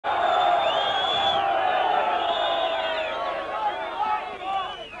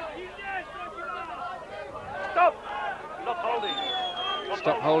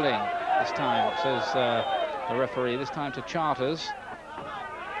this time, says the referee, this time to Charters.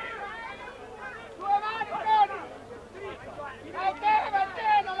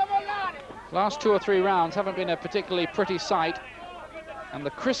 Last 2 or 3 rounds haven't been a particularly pretty sight, and the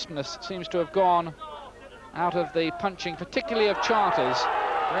crispness seems to have gone out of the punching, particularly of Charters.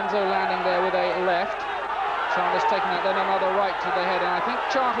 Renzo landing there with a left. Charters taking that, then another right to the head, and I think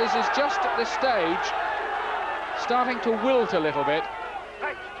Charters is just at this stage starting to wilt a little bit.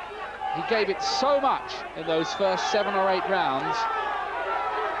 He gave it so much in those first 7 or 8 rounds,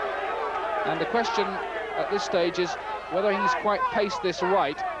 and the question at this stage is whether he's quite paced this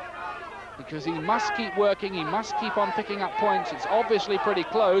right, because he must keep working, he must keep on picking up points. It's obviously pretty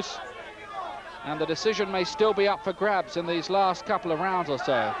close, and the decision may still be up for grabs in these last couple of rounds or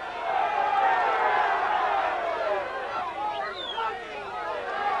so.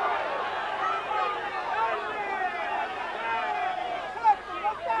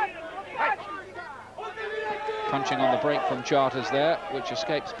 Punching on the break from Charters there, which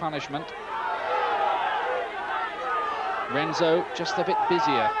escapes punishment. Renzo just a bit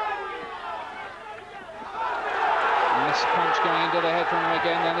busier. Nice punch going into the head from him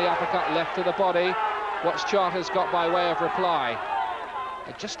again, then the uppercut left to the body. What's Charters got by way of reply?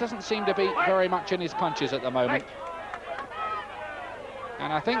 It just doesn't seem to be very much in his punches at the moment.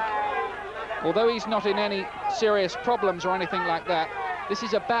 And I think, although he's not in any serious problems or anything like that, this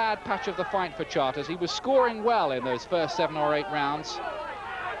is a bad patch of the fight for Charters. He was scoring well in those first 7 or 8 rounds,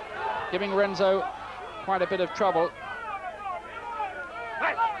 giving Renzo quite a bit of trouble.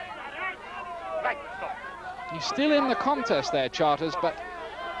 He's still in the contest there, Charters, but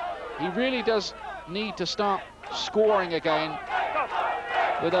he really does need to start scoring again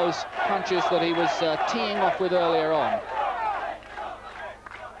with those punches that he was teeing off with earlier on.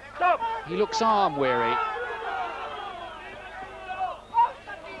 He looks arm-weary.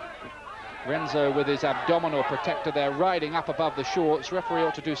 Renzo with his abdominal protector there riding up above the shorts. Referee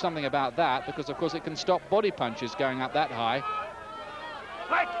ought to do something about that, because of course it can stop body punches going up that high.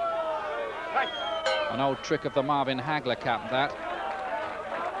 An old trick of the Marvin Hagler cap, that.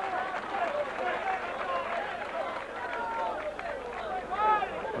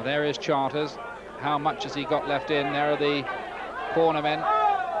 Well, there is Charters. How much has he got left in? There are the cornermen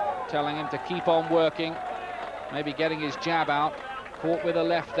telling him to keep on working, maybe getting his jab out. Caught with a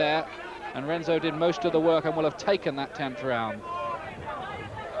left there, and Renzo did most of the work and will have taken that 10th round.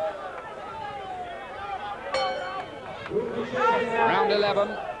 Round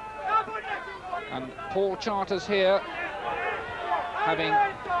 11, and Paul Charters here, having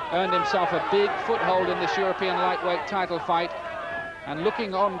earned himself a big foothold in this European lightweight title fight, and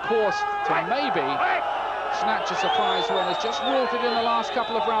looking on course to maybe snatch a surprise win. Has just wilted in the last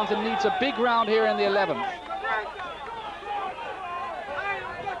couple of rounds and needs a big round here in the 11th.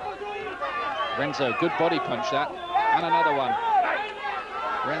 Renzo, good body punch that, and another one.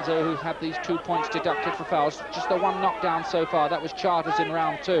 Renzo, who's had these 2 points deducted for fouls, just the one knockdown so far. That was Charters in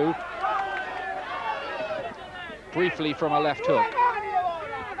round 2. Briefly from a left hook.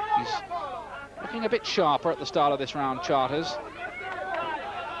 He's looking a bit sharper at the start of this round, Charters.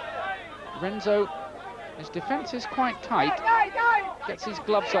 Renzo, his defence is quite tight, gets his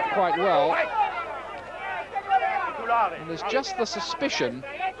gloves up quite well, and there's just the suspicion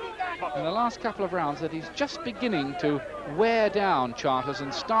in the last couple of rounds that he's just beginning to wear down Charters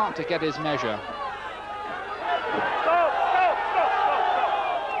and start to get his measure.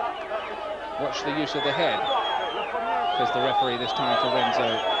 Watch the use of the head, says the referee this time to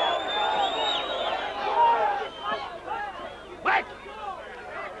Renzo.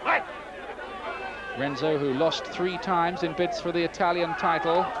 Renzo, who lost 3 times in bids for the Italian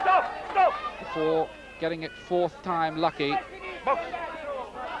title before getting it 4th time lucky.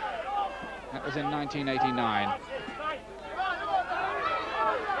 That was in 1989.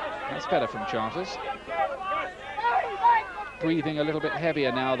 That's better from Charters. Breathing a little bit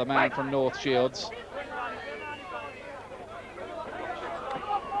heavier now, the man from North Shields.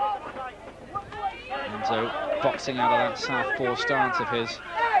 Renzo boxing out of that southpaw stance of his.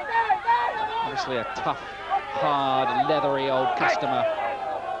 Obviously a tough, hard, leathery old customer.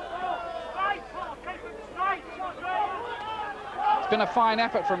 It's been a fine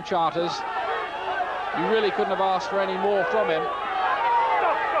effort from Charters. You really couldn't have asked for any more from him.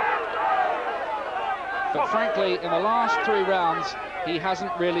 But frankly, in the last 3 rounds, he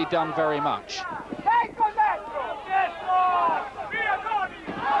hasn't really done very much. And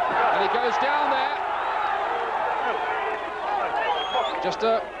he goes down there. Just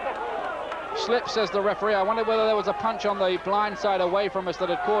a slip, says the referee. I wondered whether there was a punch on the blind side away from us that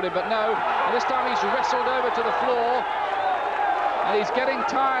had caught him, but no. And this time he's wrestled over to the floor. And he's getting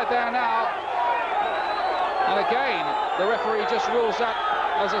tired there now. And again, the referee just rules that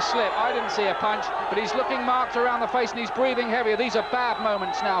as a slip. I didn't see a punch, but he's looking marked around the face and he's breathing heavier. These are bad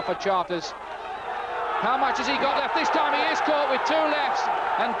moments now for Charters. How much has he got left? This time he is caught with 2 lefts,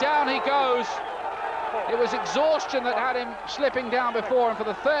 and down he goes. It was exhaustion that had him slipping down before, and for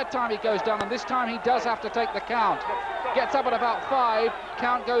the 3rd time he goes down, and this time he does have to take the count. Gets up at about 5,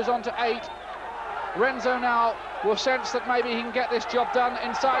 count goes on to 8. Renzo now will sense that maybe he can get this job done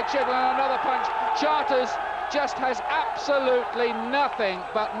inside schedule, and another punch. Charters just has absolutely nothing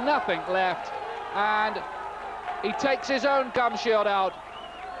but nothing left, and he takes his own gum shield out.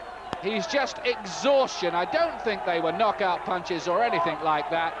 He's just exhaustion. I don't think they were knockout punches or anything like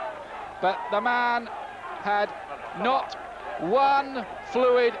that, but the man had not 1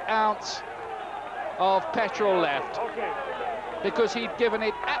 fluid ounce of petrol left, because he'd given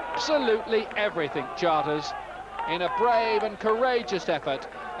it absolutely everything, Charters, in a brave and courageous effort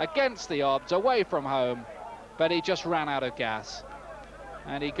against the odds, away from home, but he just ran out of gas.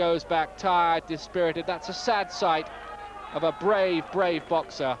 And he goes back tired, dispirited. That's a sad sight of a brave, brave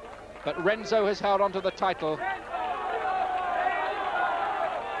boxer. But Renzo has held on to the title.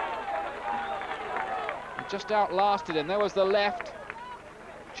 He just outlasted him. There was the left.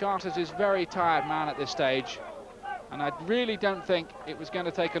 Charters is a very tired man at this stage, and I really don't think it was going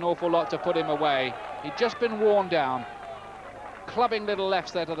to take an awful lot to put him away. He'd just been worn down. Clubbing little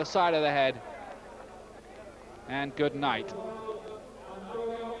lefts there to the side of the head. And good night.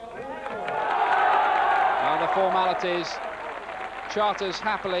 Now the formalities. Charters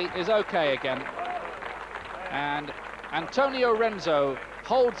happily is okay again. And Antonio Renzo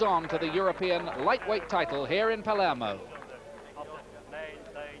holds on to the European lightweight title here in Palermo.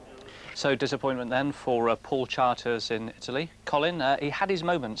 So disappointment then for Paul Charters in Italy. Colin, he had his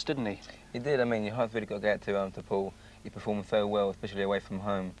moments, didn't he? He did. I mean, your heart's really got to get to Paul. He performed so well, especially away from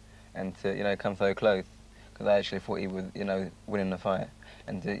home, and to, you know, come so close. Because I actually thought he would, you know, winning the fight,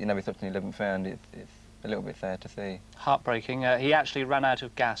 and you know, be such an 11th round. It's a little bit sad to see. Heartbreaking. He actually ran out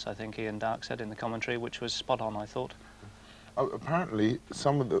of gas, I think Ian Dark said in the commentary, which was spot on, I thought. Apparently,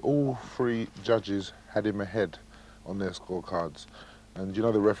 all 3 judges had him ahead on their scorecards. And, you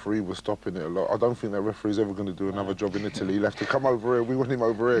know, the referee was stopping it a lot. I don't think that referee's ever going to do another job in Italy. He'll have to come over here. We want him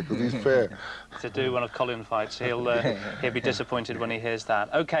over here because he's fair. To do one of Colin fights. He'll be disappointed when he hears that.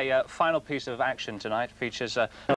 OK, final piece of action tonight features...